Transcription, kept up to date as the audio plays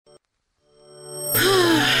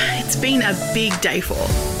It's been a big day for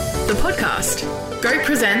the podcast. Go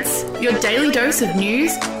presents your daily dose of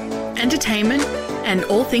news, entertainment, and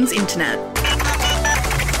all things internet.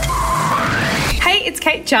 Hey, it's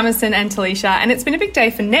Kate Jamison and Talisha, and it's been a big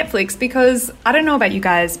day for Netflix because I don't know about you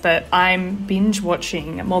guys, but I'm binge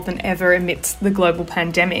watching more than ever amidst the global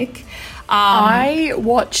pandemic. I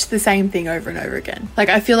watch the same thing over and over again. Like,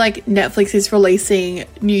 I feel like Netflix is releasing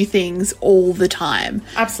new things all the time.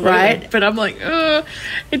 Absolutely. Right? But I'm like,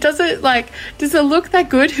 it doesn't, like, does it look that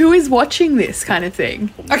good? Who is watching this kind of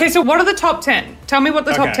thing? Okay, so what are the top 10? Tell me what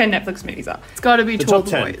the top 10 Netflix movies are. It's got to be The 12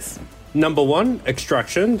 top 10. Boys. Number 1,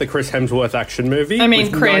 Extraction, the Chris Hemsworth action movie. I mean,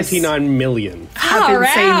 with Chris. 99 million. Haven't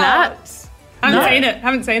seen that.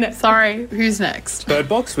 Haven't seen it. Sorry, who's next? Bird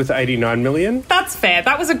Box with 89 million. That's fair.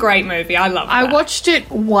 That was a great movie. I love that. I watched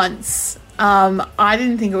it once. I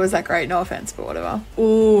didn't think it was that great. No offense, but whatever.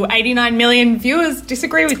 Ooh, 89 million viewers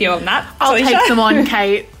disagree with you on that. I'll Talisha. take them on,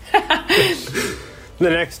 Kate. The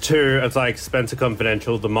next two, it's like Spencer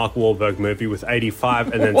Confidential, the Mark Wahlberg movie with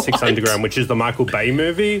 85, and then Six Underground, which is the Michael Bay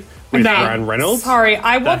movie with Ryan Reynolds. Sorry,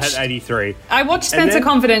 I That watched had 83. I watched Spencer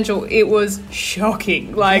Confidential. It was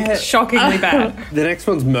shocking. Shockingly bad. The next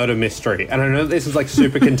one's Murder Mystery, and I know this is like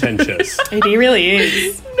super contentious. It really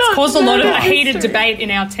is. It's caused a lot of heated debate in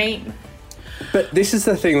our team. But this is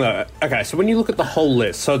the thing, though. Okay, so when you look at the whole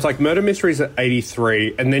list, so it's like Murder Mystery's at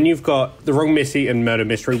 83, and then you've got The Wrong Missy and Murder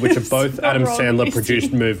Mystery, which are both Adam Sandler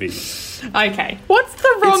produced movies. Okay. What's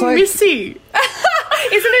the wrong like- Missy? Isn't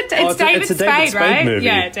it? It's David it's a Spade, David Spade right? movie.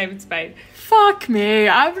 Yeah, David Spade. Fuck me.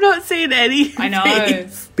 I've not seen any. I know.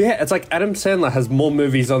 But yeah, it's like Adam Sandler has more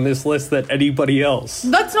movies on this list than anybody else.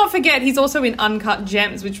 Let's not forget he's also in Uncut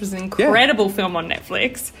Gems, which was an incredible film on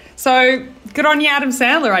Netflix. So good on you, Adam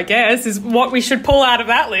Sandler, I guess, is what we should pull out of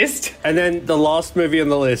that list. And then the last movie on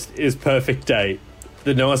the list is Perfect Date,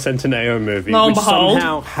 the Noah Centineo movie, Lo and which behold.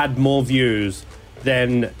 somehow had more views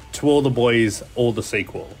than To All the Boys or the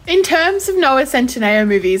sequel. In terms of Noah Centineo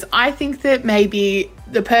movies, I think that maybe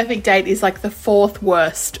The Perfect Date is like the fourth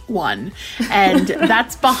worst one. And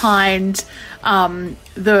that's behind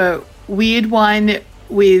the weird one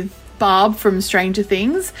with Barb from Stranger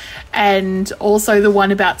Things and also the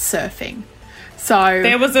one about surfing. So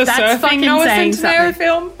There was a that's surfing fucking Noah saying Centineo something.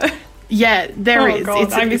 film. Yeah, there is.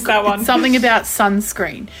 God, I missed that one. It's something about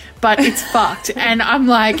sunscreen, but it's fucked. And I'm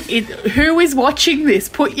like, who is watching this?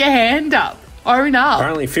 Put your hand up. Own up.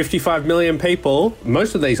 Apparently 55 million people.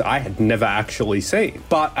 Most of these I had never actually seen.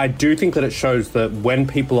 But I do think that it shows that when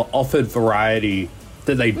people are offered variety,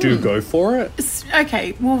 that they do go for it.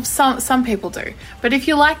 Okay, well, some people do. But if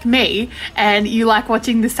you're like me and you like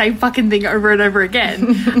watching the same fucking thing over and over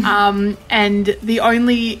again, and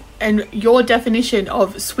your definition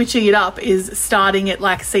of switching it up is starting at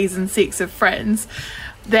like season 6 of Friends,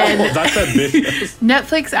 then That's ambitious.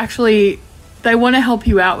 Netflix actually, they want to help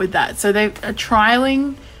you out with that. So they are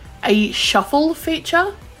trialing a shuffle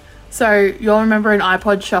feature. So you'll remember an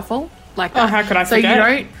iPod shuffle like that. Oh, how could I so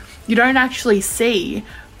forget? you don't actually see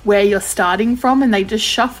where you're starting from, and they just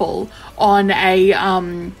shuffle on a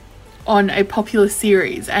popular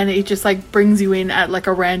series, and it just like brings you in at like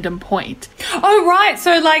a random point. Oh, right.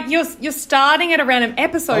 So, like, you're starting at a random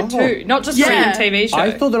episode too, not just a random TV show.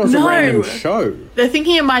 I thought that was No. a random show. They're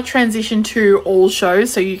thinking it might transition to all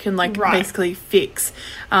shows, so you can like basically fix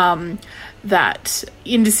that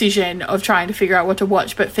indecision of trying to figure out what to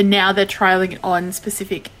watch. But for now, they're trialing it on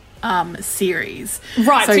specific series.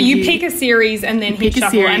 Right, so you pick a series and then hit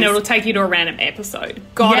shuffle, and it'll take you to a random episode.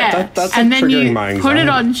 Got it. That's and then triggering you my put it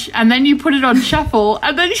anxiety. on, and then you put it on shuffle,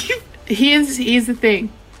 and then here's the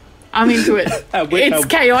thing. I'm into it. It's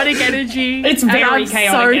chaotic energy. It's and very I'm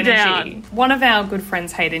chaotic so energy. down. One of our good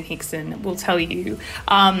friends, Hayden Hickson, will tell you,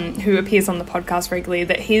 who appears on the podcast regularly,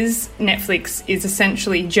 that his Netflix is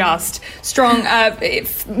essentially just strong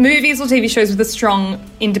movies or TV shows with a strong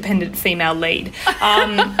independent female lead.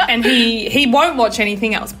 And he won't watch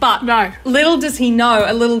anything else. But No. little does he know,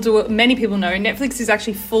 little do many people know, Netflix is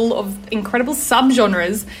actually full of incredible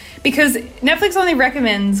subgenres, because Netflix only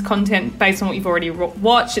recommends content based on what you've already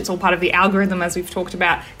watched. It's all part of the algorithm, as we've talked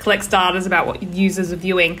about, collects data about what users are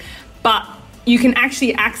viewing. But you can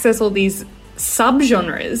actually access all these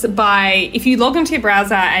subgenres by, if you log into your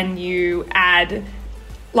browser and you add,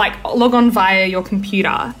 like, log on via your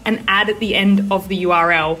computer and add at the end of the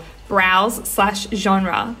URL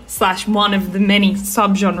browse/genre/one of the many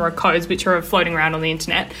subgenre codes which are floating around on the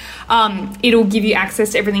internet, it'll give you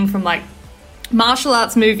access to everything from, like, martial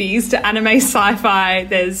arts movies to anime sci-fi.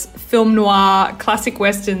 There's film noir, classic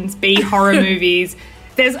westerns, B-horror movies.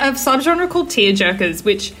 There's a subgenre called tearjerkers,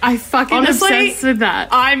 which I fucking honestly, obsessed with that.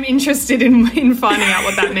 I'm interested in finding out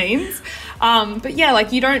what that means. But yeah,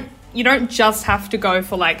 like, you don't you don't just have to go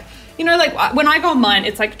for like, you know, like when I go on mine,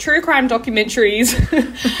 it's like true crime documentaries,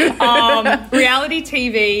 reality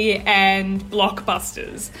TV, and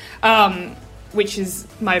blockbusters, which is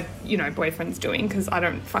my, you know, boyfriend's doing because I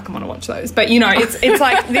don't fucking want to watch those. But, you know, it's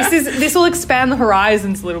like this will expand the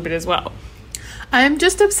horizons a little bit as well. I'm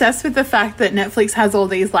just obsessed with the fact that Netflix has all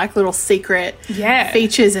these like little secret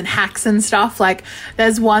features and hacks and stuff. Like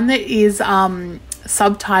there's one that is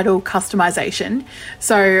subtitle customization.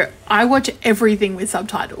 So I watch everything with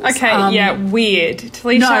subtitles. Okay, weird.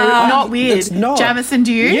 Talisha. No, not weird. It's not. Jamison,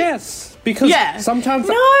 do you? Yes, because sometimes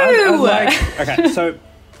okay, so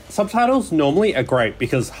subtitles normally are great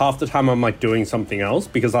because half the time I'm like doing something else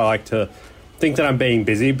because I like to think that I'm being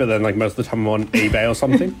busy, but then like most of the time I'm on eBay or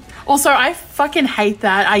something. Also, I fucking hate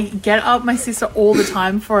that. I get up my sister all the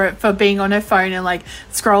time for being on her phone and like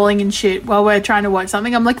scrolling and shit while we're trying to watch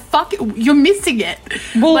something. I'm like, fuck, you're missing it.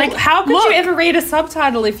 Well, like, how could you ever read a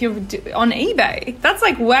subtitle if you're on eBay? That's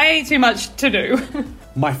like way too much to do.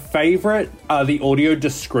 My favorite are the audio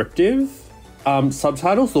descriptive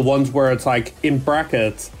subtitles, the ones where it's like in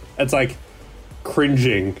brackets, it's like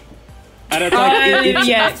cringing. And it's like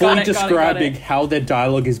it's fully describing how their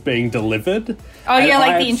dialogue is being delivered. Oh, and yeah,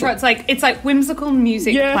 like the intro. It's like whimsical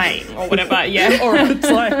music playing or whatever, Or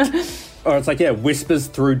it's like, whispers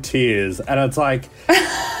through tears. And it's like,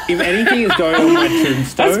 if anything is going on my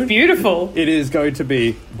tombstone... That's beautiful. It is going to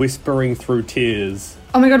be whispering through tears.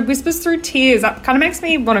 Oh my God, whispers through tears. That kind of makes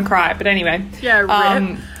me want to cry, but anyway. Yeah,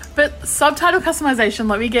 rip. But subtitle customization,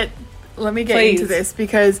 let me get into this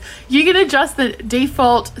because you can adjust the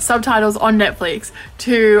default subtitles on Netflix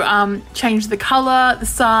to change the color, the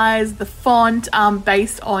size, the font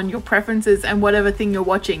based on your preferences and whatever thing you're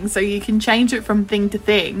watching. So you can change it from thing to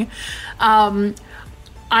thing.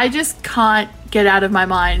 I just can't get out of my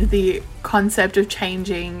mind the concept of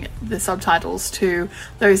changing the subtitles to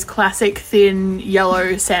those classic thin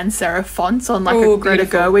yellow sans serif fonts on like a Greta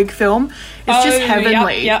Gerwig film. It's just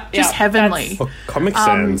heavenly. Just heavenly. Comic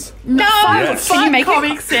Sans. No, yes. Can you make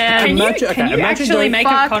Comic Sans? Can you actually make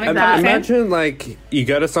a Comic Sans? Imagine like you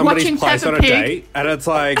go to somebody's place on a date and it's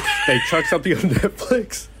like they chuck something on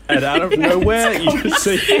Netflix. And out of nowhere, you just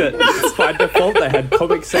see that by default they had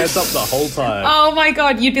Comic Sans up the whole time. Oh my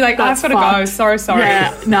God, you'd be like, I've got to go. Sorry.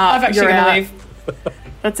 Yeah, no, I've actually got to leave.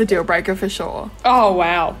 That's a deal breaker for sure. Oh,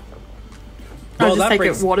 wow. Well, that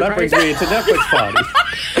brings me into Netflix party.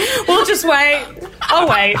 We'll just wait. I'll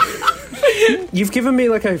wait. You've given me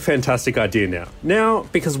like a fantastic idea now. Now,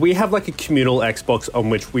 because we have like a communal Xbox on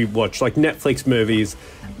which we watch like Netflix movies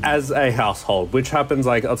as a household, which happens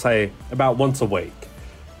like, I'll say, about once a week.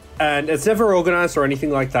 And it's never organised or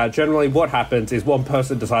anything like that. Generally, what happens is one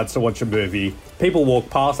person decides to watch a movie. People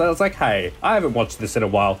walk past and it's like, hey, I haven't watched this in a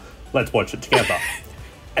while. Let's watch it together.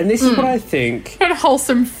 And this is what I think... What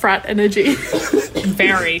wholesome frat energy.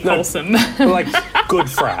 Very wholesome. Like,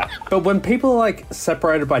 good frat. But when people are, like,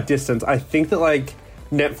 separated by distance, I think that, like,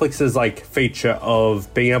 Netflix's, like, feature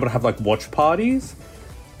of being able to have, like, watch parties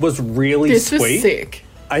was really sweet. This was sick.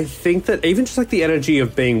 I think that even just like the energy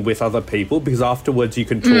of being with other people, because afterwards you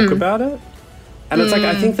can talk about it. And it's like,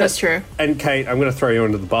 I think that's true. And Kate, I'm going to throw you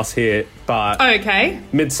under the bus here, but okay,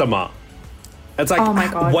 Midsommar. It's like, oh my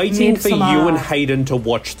God, waiting for you and Hayden to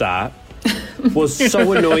watch that was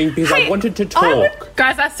so annoying because I wanted to talk.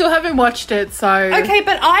 Guys, I still haven't watched it, so... Okay,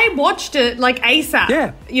 but I watched it, like, ASAP.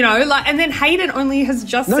 Yeah. You know, like, and then Hayden only has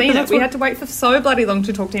just seen it. We had to wait for so bloody long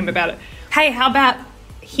to talk to him about it. Hey, how about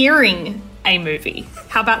hearing a movie?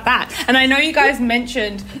 How about that? And I know you guys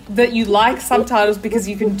mentioned that you like subtitles because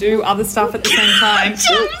you can do other stuff at the same time.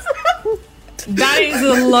 That is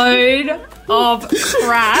a load of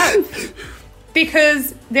crap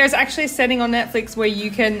because there's actually a setting on Netflix where you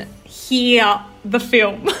can hear the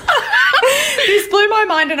film. This blew my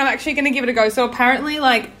mind and I'm actually going to give it a go. So apparently,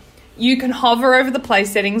 like, you can hover over the play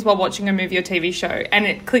settings while watching a movie or TV show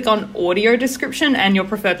and click on audio description and your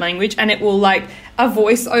preferred language and it will, like, a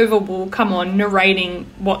voiceover will come on narrating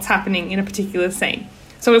what's happening in a particular scene.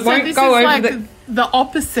 So it won't go over like the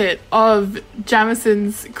opposite of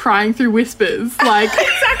Jamison's crying through whispers. Like,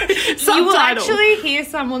 exactly. You will actually hear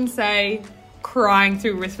someone say crying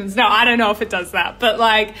through whispers. No, I don't know if it does that, but,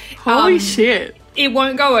 like... Holy shit. It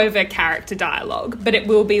won't go over character dialogue, but it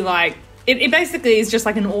will be, like... It basically is just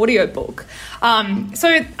like an audio book. So I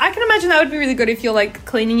can imagine that would be really good if you're like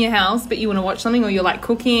cleaning your house but you want to watch something, or you're like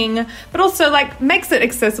cooking, but also like makes it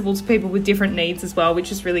accessible to people with different needs as well,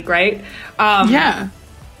 which is really great. Yeah.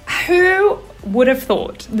 Who would have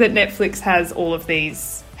thought that Netflix has all of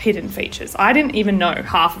these hidden features? I didn't even know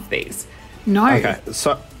half of these. No. Okay,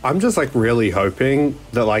 so I'm just like really hoping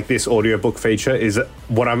that like this audiobook feature is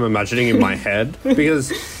what I'm imagining in my head,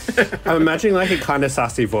 because I'm imagining like a kind of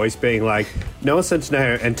sassy voice being like, Noah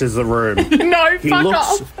Centineo enters the room. No, fuck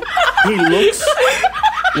off. He looks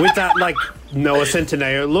with that like Noah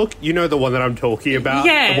Centineo look. You know the one that I'm talking about?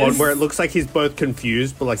 Yes. The one where it looks like he's both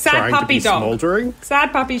confused but like Sad trying to puppy be dog. smouldering.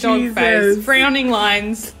 Sad puppy dog Jesus. face, frowning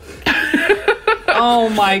lines. Oh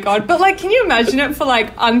my god. But like, can you imagine it for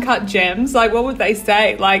like Uncut Gems? Like, what would they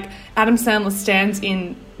say? Like, Adam Sandler stands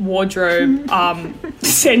in wardrobe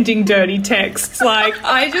sending dirty texts. Like,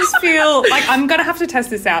 I just feel like I'm gonna have to test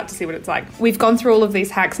this out to see what it's like. We've gone through all of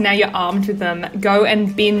these hacks, now you're armed with them. Go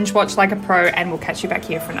and binge watch like a pro, and we'll catch you back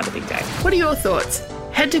here for another big day. What are your thoughts?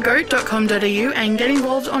 Head to goat.com.au and get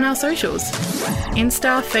involved on our socials.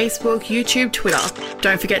 Insta, Facebook, YouTube, Twitter.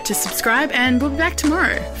 Don't forget to subscribe, and we'll be back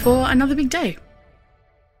tomorrow for another big day.